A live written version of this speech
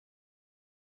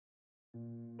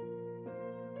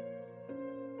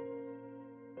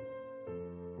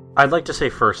I'd like to say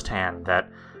firsthand that,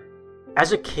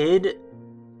 as a kid,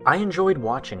 I enjoyed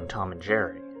watching Tom and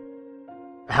Jerry.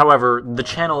 However, the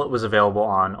channel it was available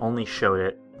on only showed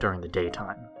it during the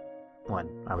daytime, when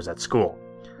I was at school.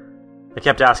 I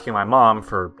kept asking my mom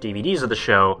for DVDs of the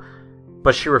show,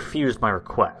 but she refused my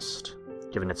request,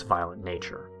 given its violent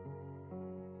nature.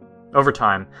 Over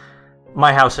time,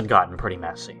 my house had gotten pretty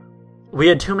messy. We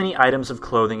had too many items of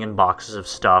clothing and boxes of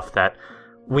stuff that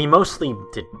we mostly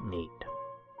didn't need.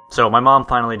 So my mom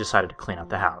finally decided to clean up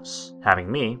the house, having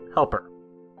me help her.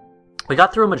 We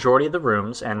got through a majority of the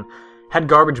rooms and had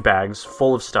garbage bags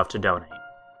full of stuff to donate.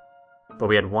 But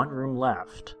we had one room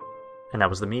left, and that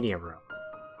was the media room.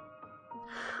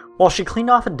 While she cleaned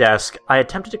off a desk, I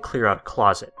attempted to clear out a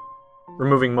closet.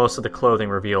 Removing most of the clothing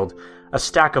revealed a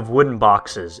stack of wooden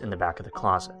boxes in the back of the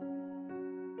closet.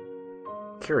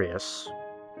 Curious,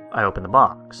 I opened the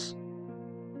box,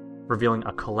 revealing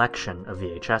a collection of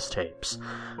VHS tapes.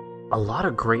 A lot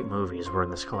of great movies were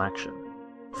in this collection.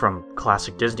 From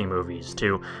classic Disney movies,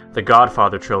 to the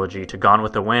Godfather trilogy, to Gone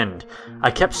with the Wind.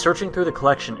 I kept searching through the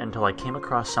collection until I came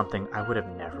across something I would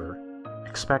have never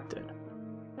expected.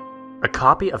 A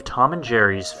copy of Tom and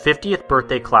Jerry's 50th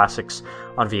birthday classics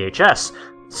on VHS.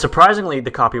 Surprisingly, the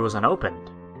copy was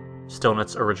unopened, still in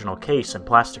its original case and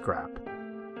plastic wrap.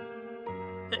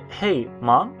 Hey,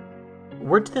 Mom?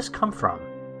 Where did this come from?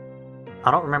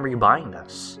 I don't remember you buying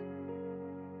this.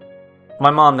 My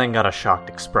mom then got a shocked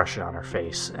expression on her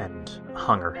face and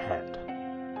hung her head.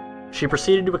 She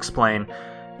proceeded to explain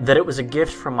that it was a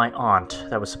gift from my aunt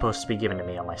that was supposed to be given to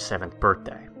me on my 7th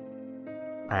birthday.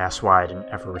 I asked why I didn't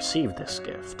ever receive this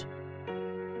gift.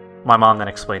 My mom then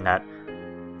explained that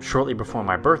shortly before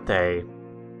my birthday,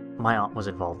 my aunt was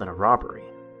involved in a robbery.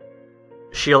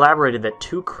 She elaborated that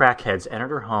 2 crackheads entered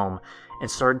her home and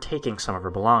started taking some of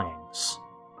her belongings.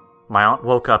 My aunt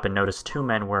woke up and noticed 2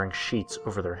 men wearing sheets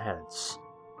over their heads.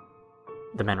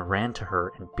 The men ran to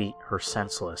her and beat her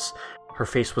senseless. Her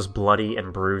face was bloody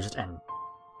and bruised, and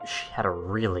she had a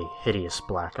really hideous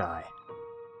black eye.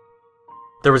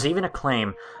 There was even a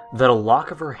claim that a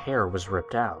lock of her hair was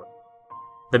ripped out.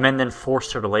 The men then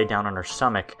forced her to lay down on her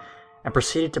stomach and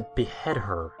proceeded to behead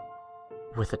her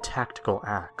with a tactical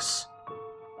axe.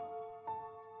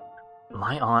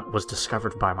 My aunt was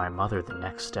discovered by my mother the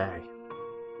next day,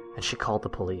 and she called the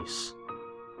police.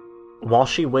 While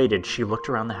she waited, she looked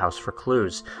around the house for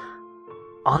clues.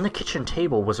 On the kitchen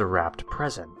table was a wrapped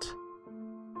present.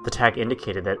 The tag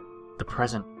indicated that the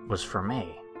present was for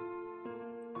me.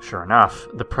 Sure enough,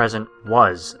 the present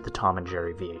was the Tom and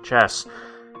Jerry VHS,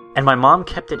 and my mom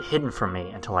kept it hidden from me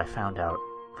until I found out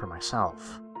for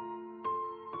myself.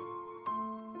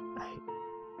 I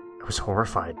was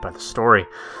horrified by the story,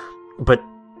 but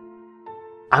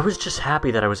I was just happy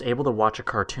that I was able to watch a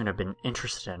cartoon I've been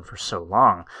interested in for so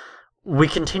long. We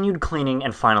continued cleaning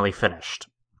and finally finished.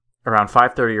 Around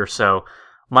 5:30 or so,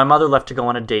 my mother left to go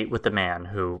on a date with the man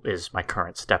who is my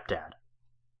current stepdad.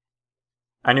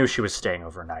 I knew she was staying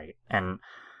overnight, and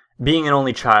being an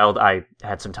only child, I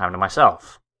had some time to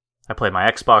myself. I played my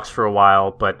Xbox for a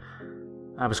while, but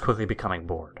I was quickly becoming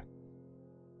bored.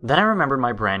 Then I remembered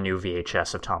my brand new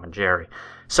VHS of Tom and Jerry,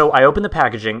 so I opened the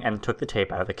packaging and took the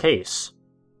tape out of the case.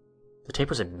 The tape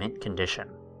was in mint condition,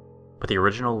 with the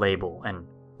original label and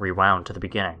rewound to the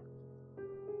beginning.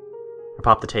 I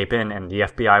popped the tape in, and the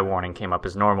FBI warning came up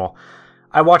as normal.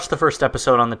 I watched the first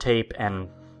episode on the tape, and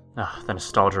the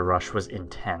nostalgia rush was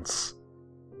intense.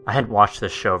 I hadn't watched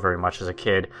this show very much as a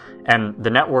kid, and the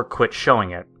network quit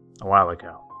showing it a while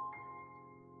ago.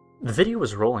 The video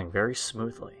was rolling very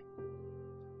smoothly.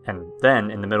 And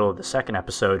then, in the middle of the second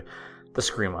episode, the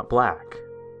screen went black.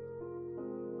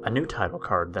 A new title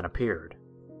card then appeared.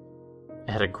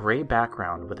 It had a gray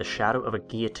background with the shadow of a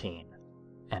guillotine,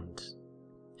 and,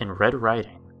 in red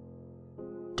writing,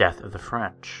 Death of the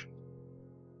French.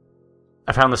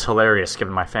 I found this hilarious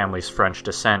given my family's French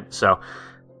descent, so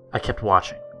I kept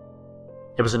watching.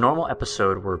 It was a normal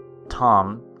episode where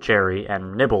Tom, Jerry,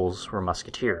 and Nibbles were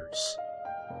musketeers.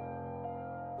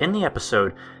 In the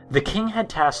episode, the king had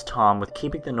tasked Tom with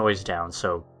keeping the noise down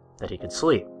so that he could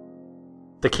sleep.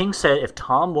 The king said if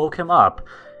Tom woke him up,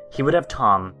 he would have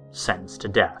Tom sentenced to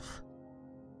death.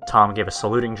 Tom gave a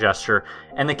saluting gesture,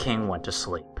 and the king went to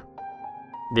sleep.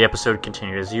 The episode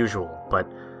continued as usual,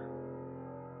 but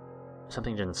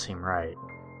something didn't seem right.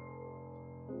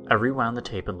 I rewound the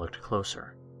tape and looked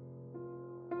closer.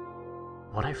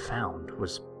 What I found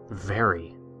was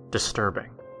very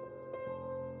disturbing.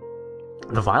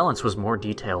 The violence was more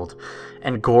detailed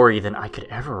and gory than I could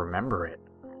ever remember it.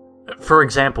 For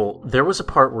example, there was a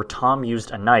part where Tom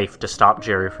used a knife to stop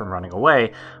Jerry from running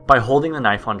away by holding the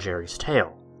knife on Jerry's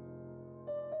tail.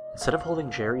 instead of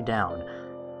holding Jerry down,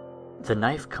 the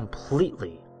knife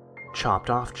completely chopped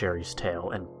off Jerry's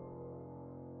tail and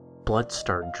blood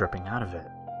started dripping out of it.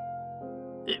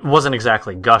 It wasn't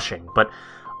exactly gushing, but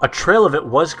a trail of it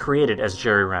was created as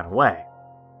Jerry ran away.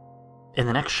 In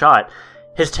the next shot,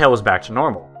 his tail was back to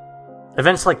normal.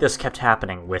 Events like this kept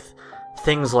happening, with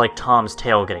things like Tom's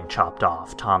tail getting chopped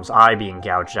off, Tom's eye being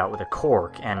gouged out with a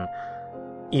cork, and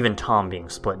even Tom being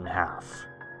split in half,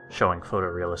 showing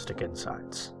photorealistic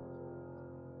insides.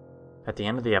 At the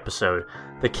end of the episode,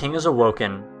 the king is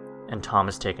awoken and Tom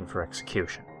is taken for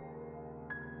execution.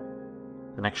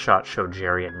 The next shot showed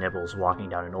Jerry and Nibbles walking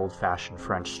down an old-fashioned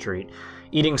French street,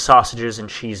 eating sausages and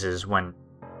cheeses when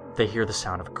they hear the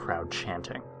sound of a crowd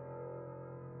chanting.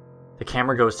 The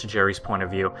camera goes to Jerry's point of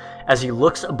view as he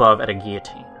looks above at a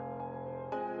guillotine.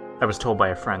 I was told by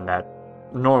a friend that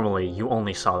normally you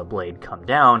only saw the blade come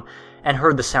down and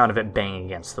heard the sound of it bang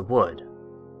against the wood.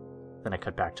 Then I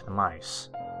cut back to the mice.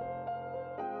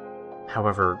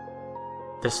 However,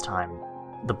 this time,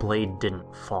 the blade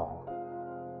didn't fall.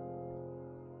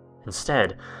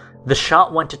 Instead, the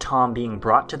shot went to Tom being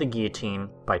brought to the guillotine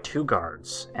by 2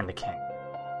 guards and the king.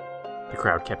 The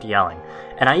crowd kept yelling,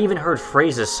 and I even heard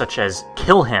phrases such as,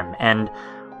 "Kill him," and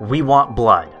 "We want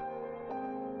blood."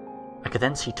 I could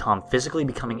then see Tom physically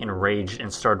becoming enraged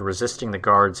and started resisting the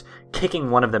guards,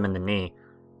 kicking one of them in the knee.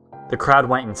 The crowd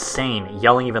went insane,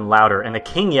 yelling even louder, and the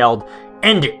king yelled,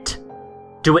 "End it!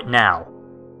 Do it now!"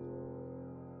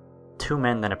 2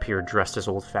 men then appeared dressed as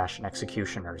old-fashioned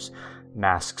executioners,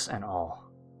 masks and all.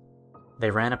 They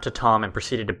ran up to Tom and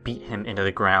proceeded to beat him into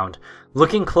the ground.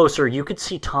 Looking closer, you could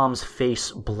see Tom's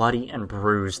face bloody and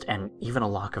bruised, and even a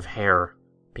lock of hair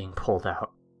being pulled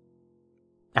out.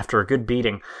 After a good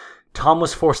beating, Tom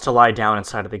was forced to lie down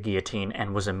inside of the guillotine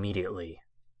and was immediately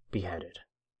beheaded.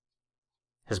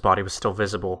 His body was still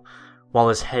visible, while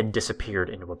his head disappeared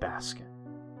into a basket.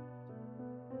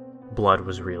 Blood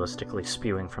was realistically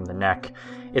spewing from the neck.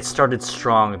 It started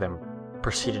strong, then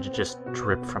proceeded to just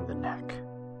drip from the neck.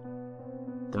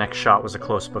 The next shot was a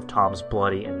close-up of Tom's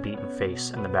bloody and beaten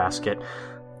face in the basket.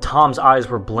 Tom's eyes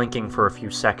were blinking for a few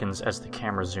seconds as the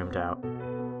camera zoomed out,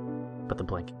 but the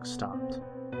blinking stopped.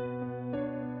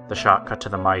 The shot cut to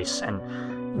the mice,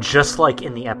 and just like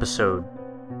in the episode,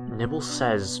 Nibbles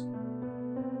says,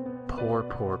 "Poor,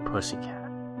 poor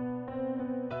pussycat."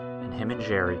 And him and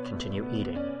Jerry continue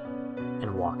eating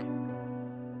and walking.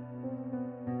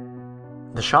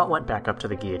 The shot went back up to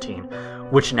the guillotine,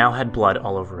 which now had blood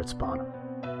all over its bottom.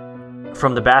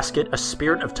 From the basket, a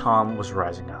spirit of Tom was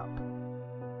rising up.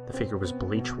 The figure was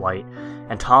bleach white,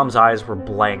 and Tom's eyes were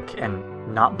blank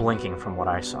and not blinking from what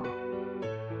I saw.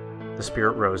 The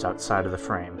spirit rose outside of the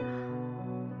frame,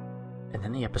 and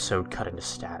then the episode cut into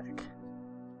static.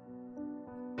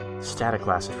 The static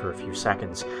lasted for a few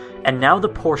seconds, and now the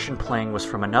portion playing was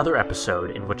from another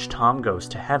episode in which Tom goes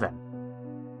to heaven.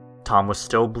 Tom was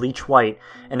still bleach white,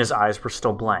 and his eyes were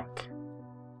still blank.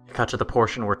 It cut to the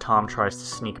portion where Tom tries to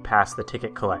sneak past the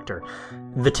ticket collector.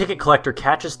 The ticket collector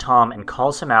catches Tom and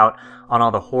calls him out on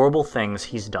all the horrible things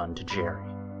he's done to Jerry.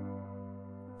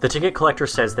 The ticket collector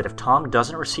says that if Tom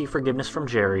doesn't receive forgiveness from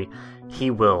Jerry,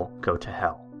 he will go to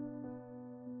hell.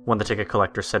 When the ticket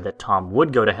collector said that Tom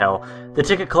would go to hell, the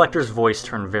ticket collector's voice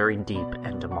turned very deep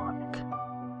and demonic.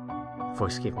 The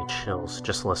voice gave me chills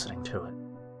just listening to it.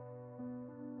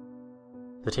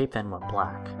 The tape then went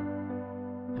black,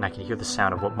 and I could hear the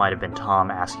sound of what might have been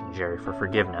Tom asking Jerry for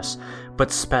forgiveness,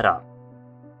 but sped up.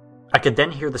 I could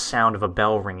then hear the sound of a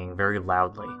bell ringing very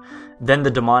loudly. Then the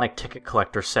demonic ticket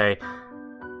collector say,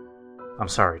 "I'm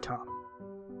sorry, Tom."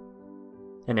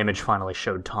 An image finally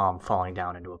showed Tom falling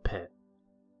down into a pit.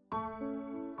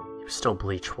 He was still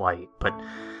bleach white,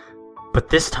 but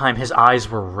this time his eyes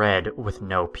were red with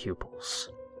no pupils.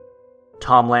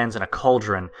 Tom lands in a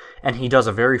cauldron, and he does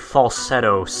a very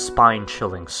falsetto,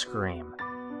 spine-chilling scream.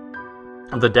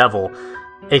 The devil,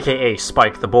 aka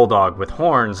Spike the Bulldog with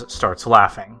horns, starts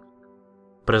laughing,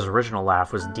 but his original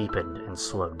laugh was deepened and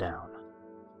slowed down.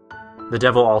 The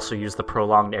devil also used the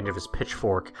prolonged edge of his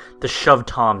pitchfork to shove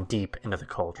Tom deep into the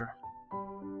cauldron.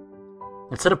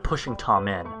 Instead of pushing Tom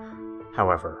in,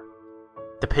 however,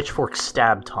 the pitchfork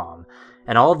stabbed Tom,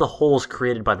 and all of the holes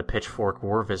created by the pitchfork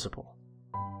were visible.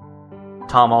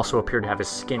 Tom also appeared to have his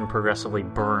skin progressively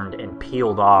burned and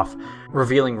peeled off,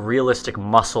 revealing realistic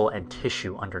muscle and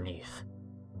tissue underneath.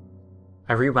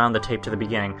 I rewound the tape to the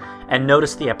beginning and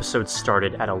noticed the episode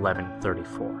started at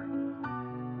 11:34.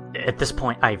 At this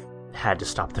point, I had to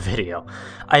stop the video.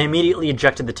 I immediately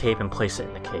ejected the tape and placed it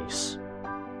in the case.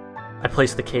 I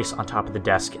placed the case on top of the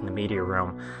desk in the media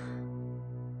room.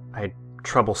 I had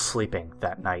trouble sleeping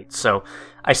that night, so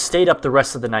I stayed up the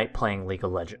rest of the night playing League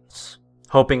of Legends,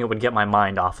 hoping it would get my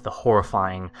mind off the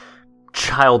horrifying,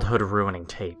 childhood-ruining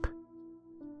tape.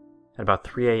 At about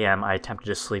 3 a.m., I attempted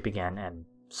to sleep again and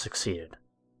succeeded.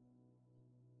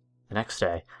 The next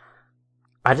day,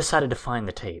 I decided to find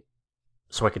the tape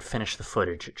so I could finish the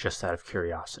footage just out of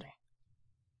curiosity.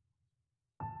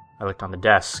 I looked on the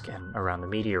desk and around the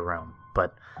media room,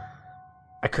 but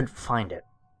I couldn't find it.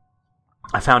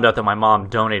 I found out that my mom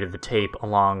donated the tape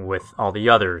along with all the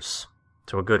others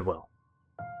to a Goodwill.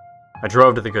 I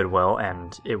drove to the Goodwill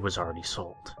and it was already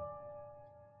sold.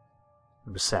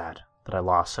 It was sad that I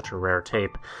lost such a rare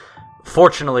tape.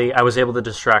 Fortunately, I was able to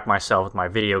distract myself with my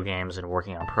video games and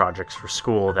working on projects for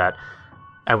school that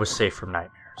I was safe from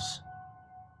nightmares.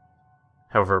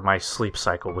 However, my sleep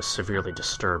cycle was severely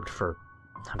disturbed for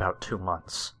about 2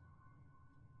 months.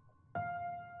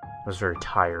 I was very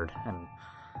tired, and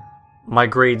my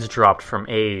grades dropped from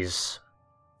A's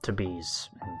to B's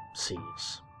and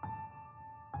C's.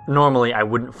 Normally, I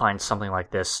wouldn't find something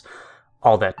like this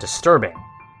all that disturbing,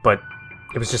 but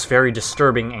it was just very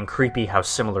disturbing and creepy how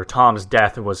similar Tom's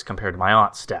death was compared to my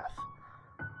aunt's death.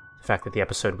 The fact that the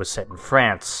episode was set in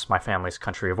France, my family's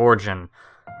country of origin,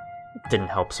 didn't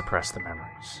help suppress the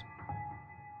memories.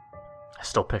 I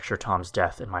still picture Tom's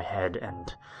death in my head,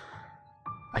 and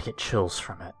I get chills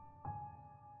from it.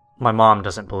 My mom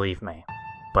doesn't believe me,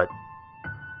 but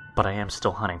I am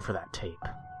still hunting for that tape.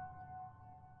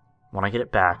 When I get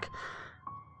it back,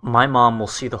 my mom will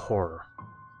see the horror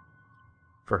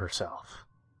for herself.